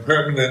 or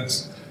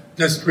impermanence,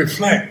 just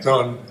reflect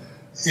on,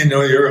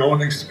 your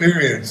own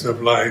experience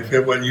of life,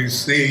 and what you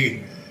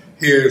see,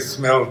 hear,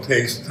 smell,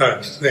 taste,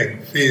 touch,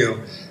 think, feel,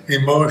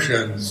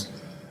 emotions,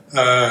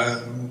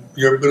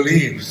 your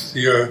beliefs,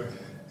 your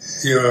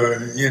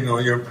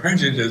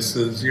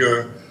prejudices,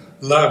 your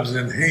loves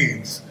and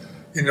hates.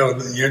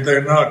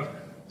 They're not.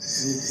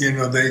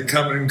 They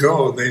come and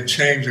go. They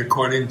change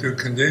according to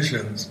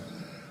conditions.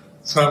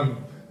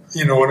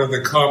 One of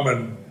the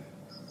common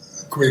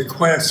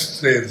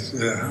requests is,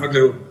 how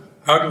do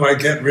I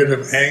get rid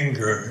of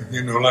anger?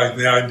 Like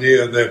the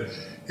idea that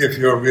if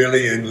you're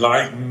really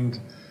enlightened,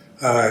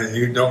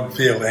 you don't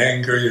feel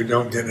anger, you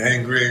don't get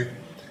angry.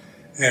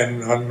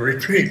 And on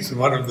retreats,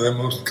 one of the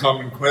most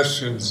common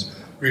questions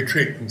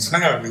retreatants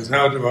have is,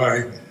 how do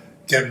I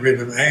get rid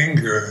of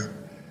anger?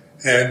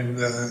 And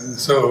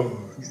so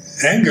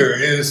anger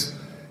is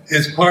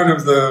part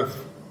of the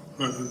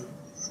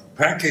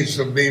package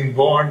of being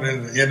born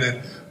in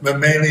a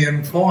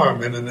mammalian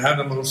form, in an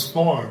animal's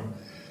form.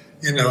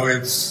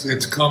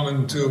 It's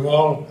common to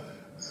all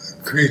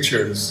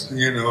creatures,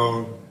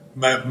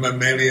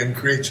 mammalian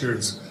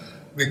creatures,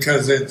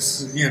 because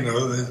it's,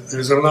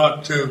 there's a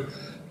lot to,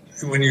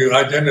 when you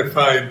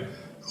identify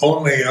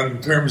only in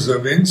terms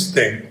of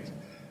instinct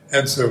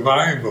and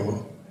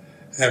survival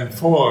and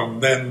form,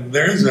 then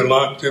there's a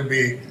lot to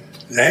be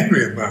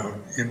angry about,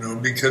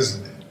 because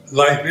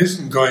life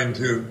isn't going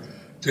to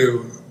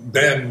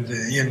bend,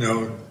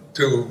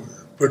 to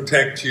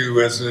protect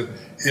you as an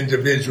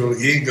individual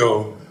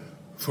ego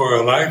for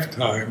a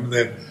lifetime.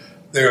 That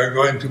there are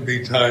going to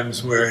be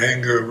times where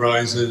anger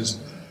arises,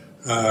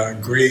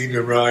 greed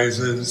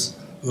arises,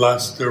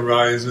 lust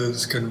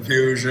arises,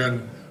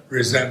 confusion,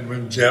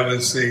 resentment,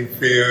 jealousy,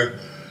 fear.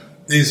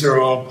 These are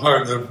all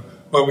part of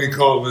what we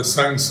call the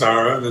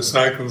samsara, the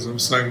cycles of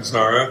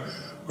samsara,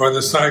 or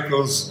the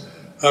cycles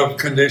of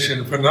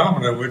conditioned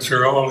phenomena, which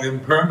are all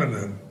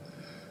impermanent.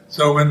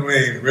 So when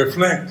we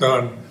reflect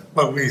on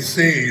what we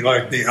see,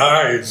 like the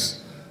eyes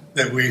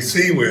that we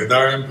see with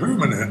are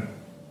impermanent.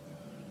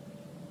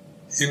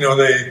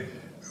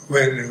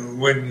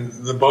 When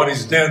the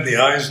body's dead, the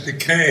eyes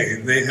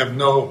decay. They have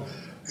no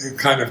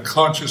kind of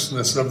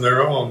consciousness of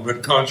their own,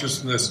 but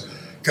consciousness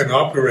can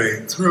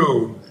operate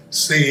through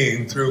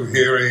seeing, through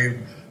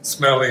hearing,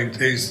 smelling,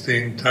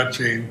 tasting,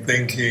 touching,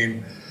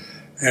 thinking,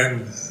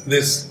 and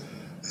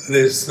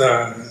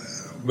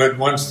but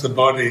once the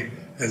body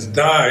has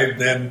died,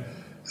 then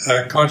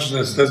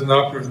consciousness doesn't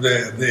operate.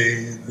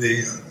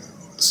 The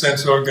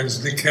sense organs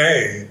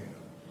decay,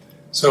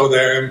 so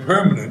they're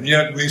impermanent.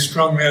 Yet we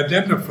strongly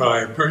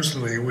identify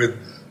personally with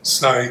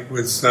sight,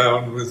 with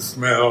sound, with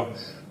smell.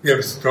 We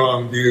have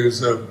strong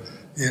views of,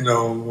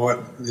 what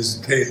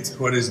is taste,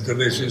 what is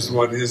delicious,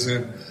 what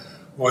isn't,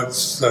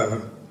 what's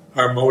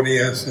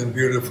harmonious and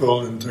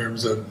beautiful in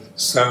terms of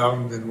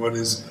sound, and what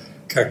is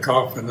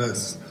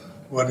cacophonous,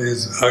 what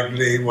is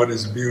ugly, what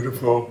is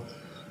beautiful.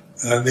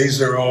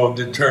 These are all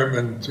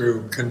determined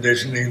through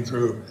conditioning,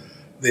 through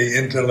the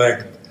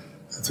intellect,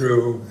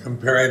 through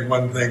comparing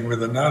one thing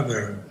with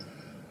another.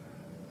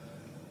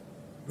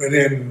 But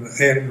in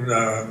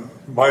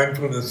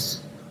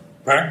mindfulness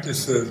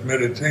practices,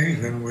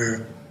 meditation,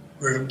 we're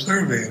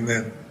observing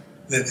that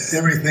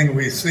everything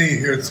we see,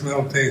 hear,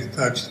 smell, taste,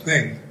 touch,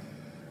 think,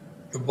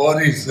 the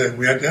bodies that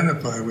we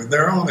identify with,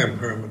 they're all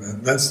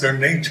impermanent. That's their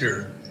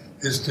nature,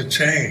 is to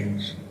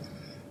change.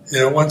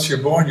 Once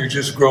you're born, you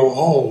just grow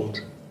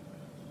old.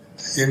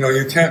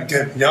 You can't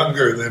get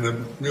younger than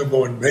a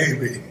newborn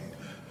baby,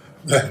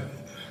 but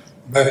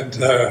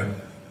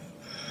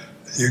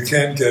you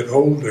can get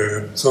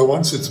older. So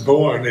once it's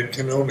born, it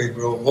can only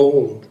grow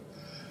old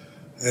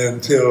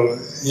until,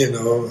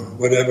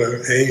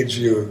 whatever age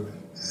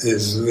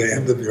is the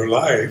end of your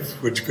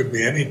life, which could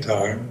be any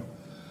time.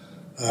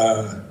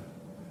 The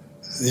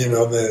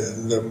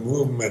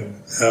movement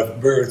of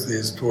birth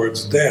is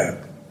towards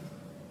death.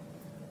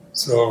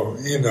 So,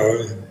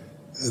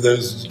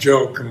 there's a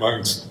joke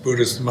amongst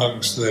Buddhist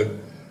monks that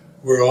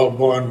we're all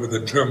born with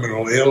a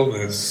terminal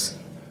illness,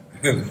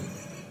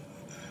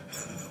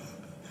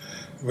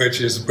 which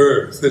is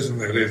birth,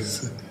 isn't it?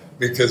 It's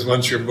because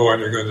once you're born,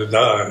 you're going to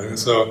die. And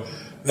so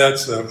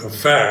that's a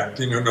fact.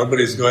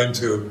 Nobody's going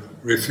to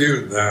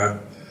refute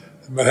that.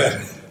 But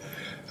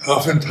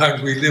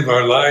oftentimes we live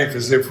our life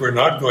as if we're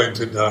not going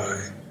to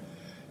die.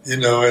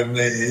 And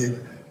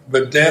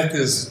But death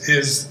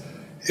is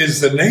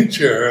the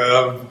nature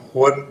of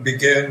what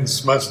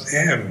begins must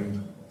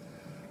end.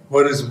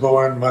 What is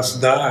born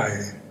must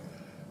die.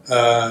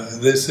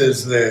 This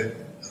is the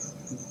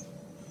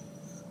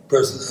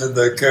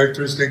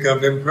characteristic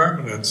of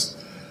impermanence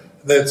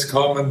that's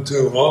common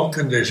to all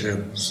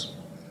conditions,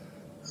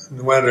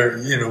 whether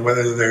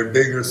they're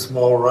big or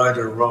small, right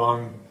or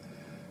wrong,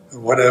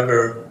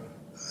 whatever,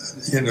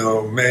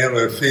 male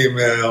or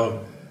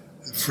female,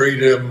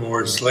 freedom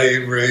or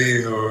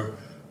slavery or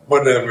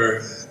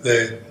whatever.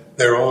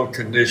 They're all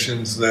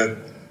conditions that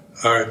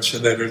are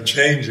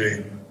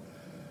changing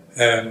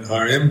and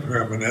are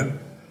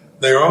impermanent.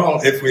 They're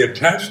all, if we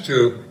attach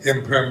to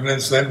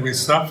impermanence, then we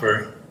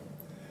suffer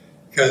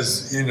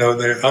because,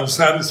 they're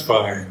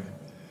unsatisfying.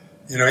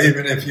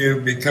 Even if you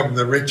become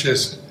the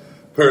richest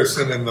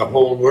person in the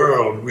whole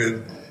world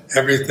with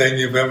everything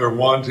you've ever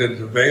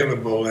wanted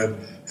available at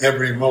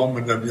every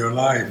moment of your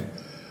life,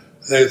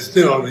 there's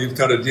still, you've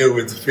got to deal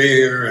with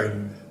fear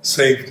and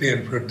safety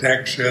and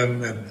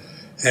protection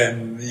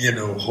and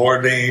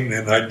hoarding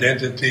and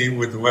identity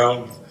with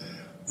wealth.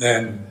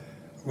 And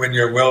when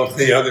you're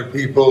wealthy, other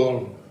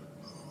people,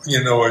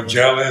 are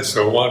jealous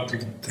or want to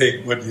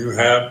take what you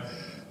have.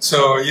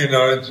 So,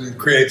 it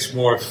creates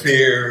more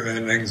fear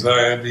and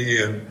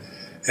anxiety and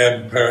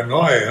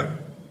paranoia.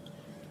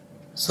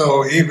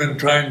 So even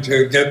trying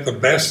to get the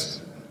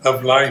best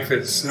of life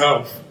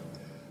itself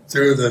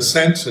through the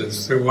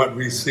senses, through what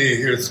we see,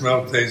 hear,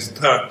 smell, taste,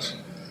 touch,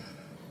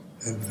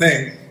 and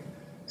think,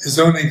 is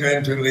only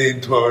going to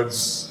lead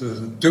towards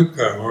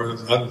dukkha, or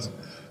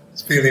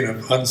feeling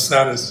of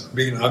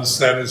being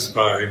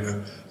unsatisfied,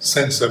 a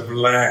sense of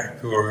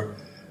lack, or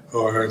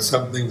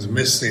something's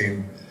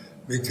missing,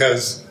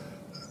 because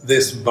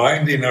this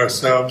binding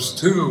ourselves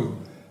to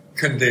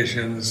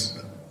conditions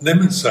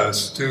limits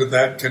us to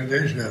that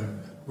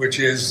condition, which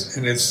is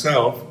in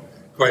itself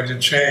going to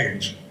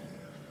change.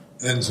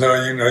 And so,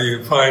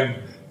 you find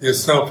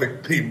yourself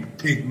at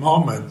peak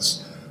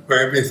moments where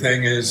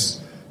everything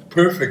is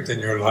perfect in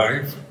your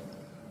life,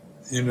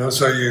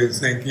 so you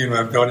think,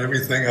 I've got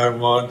everything I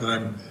want,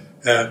 I'm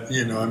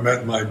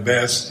at my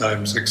best,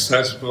 I'm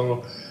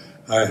successful,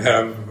 I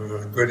have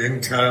a good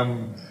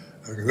income,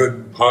 a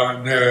good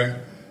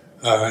partner,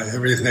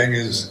 everything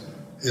is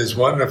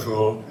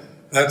wonderful.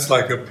 That's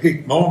like a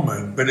peak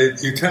moment, but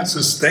you can't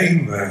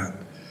sustain that.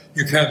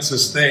 You can't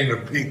sustain a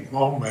peak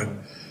moment,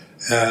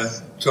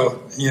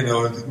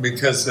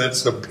 because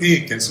that's a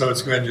peak, and so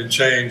it's going to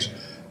change,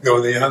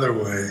 go the other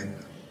way,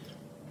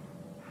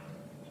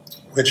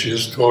 which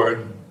is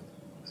toward,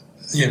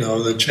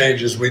 the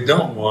changes we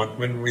don't want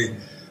when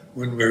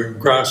we're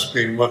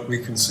grasping what we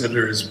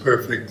consider as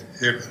perfect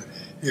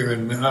here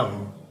and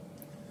now.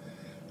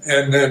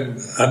 And then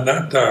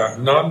anatta,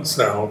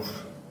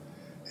 non-self,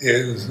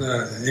 is,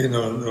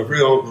 a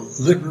real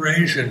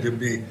liberation to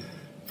be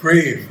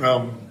free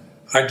from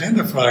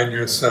identifying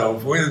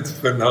yourself with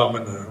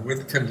phenomena,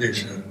 with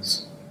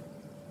conditions,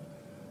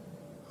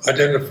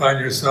 identifying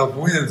yourself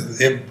with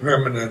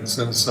impermanence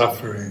and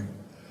suffering,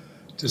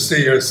 to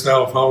see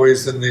yourself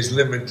always in these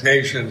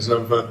limitations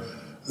of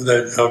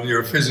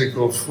your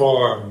physical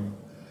form,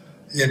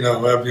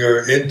 of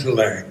your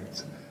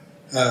intellect,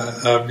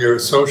 of your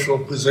social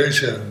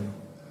position,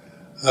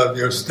 of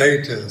your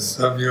status,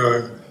 of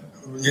your,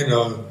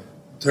 in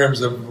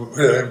terms of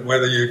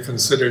whether you're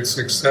considered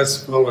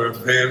successful or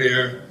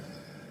failure,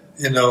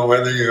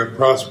 whether you're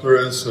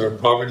prosperous or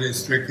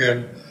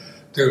poverty-stricken.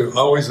 To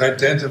always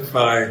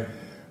identify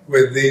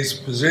with these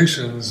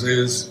positions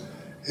is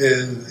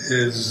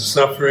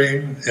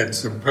suffering.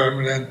 It's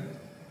impermanent,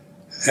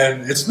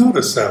 and it's not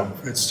a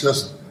self. It's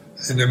just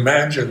an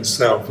imagined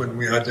self when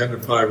we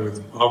identify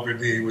with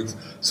poverty, with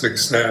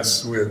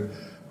success, with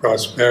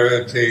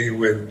prosperity,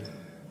 with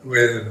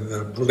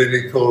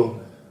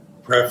political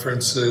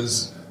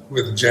preferences,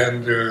 with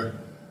gender,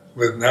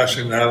 with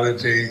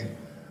nationality,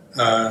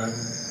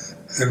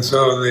 and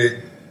so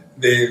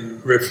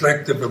the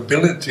reflective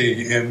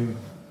ability in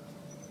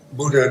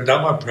Buddha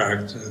Dhamma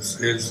practice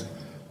is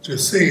to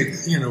see,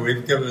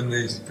 we've given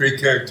these three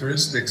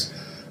characteristics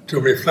to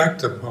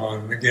reflect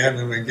upon again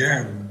and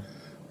again,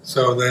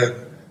 so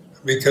that,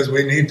 because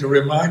we need to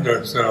remind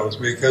ourselves,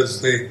 because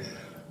the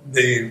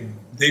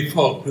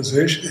default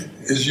position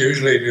is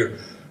usually to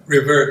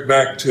revert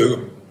back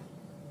to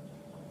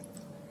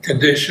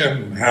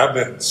conditioned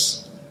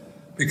habits,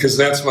 because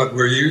that's what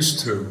we're used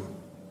to.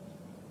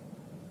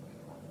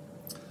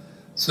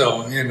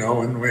 So,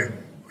 when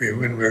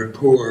we're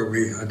poor,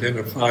 we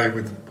identify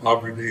with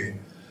poverty,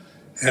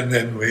 and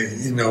then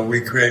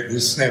we create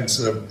this sense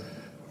of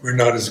we're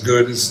not as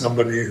good as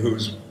somebody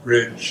who's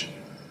rich,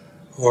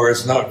 or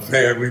it's not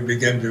fair. We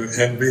begin to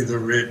envy the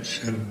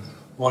rich and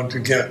want to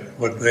get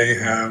what they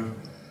have.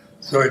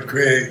 So it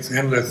creates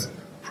endless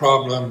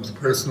problems,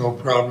 personal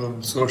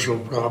problems, social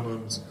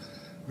problems,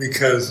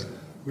 because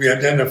we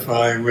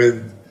identify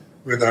with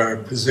our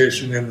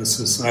position in the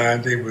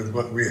society, with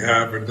what we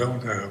have or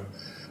don't have.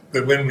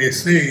 But when we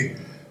see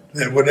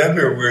that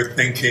whatever we're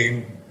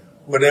thinking,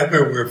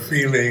 whatever we're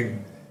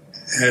feeling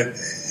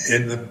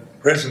in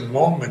present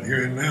moment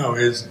here and now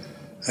is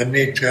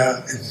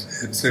anicca.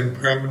 It's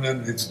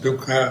impermanent. It's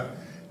dukkha.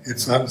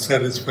 It's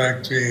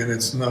unsatisfactory, and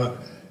it's not.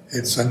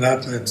 It's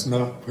anatta. It's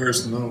not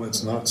personal.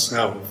 It's not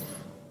self.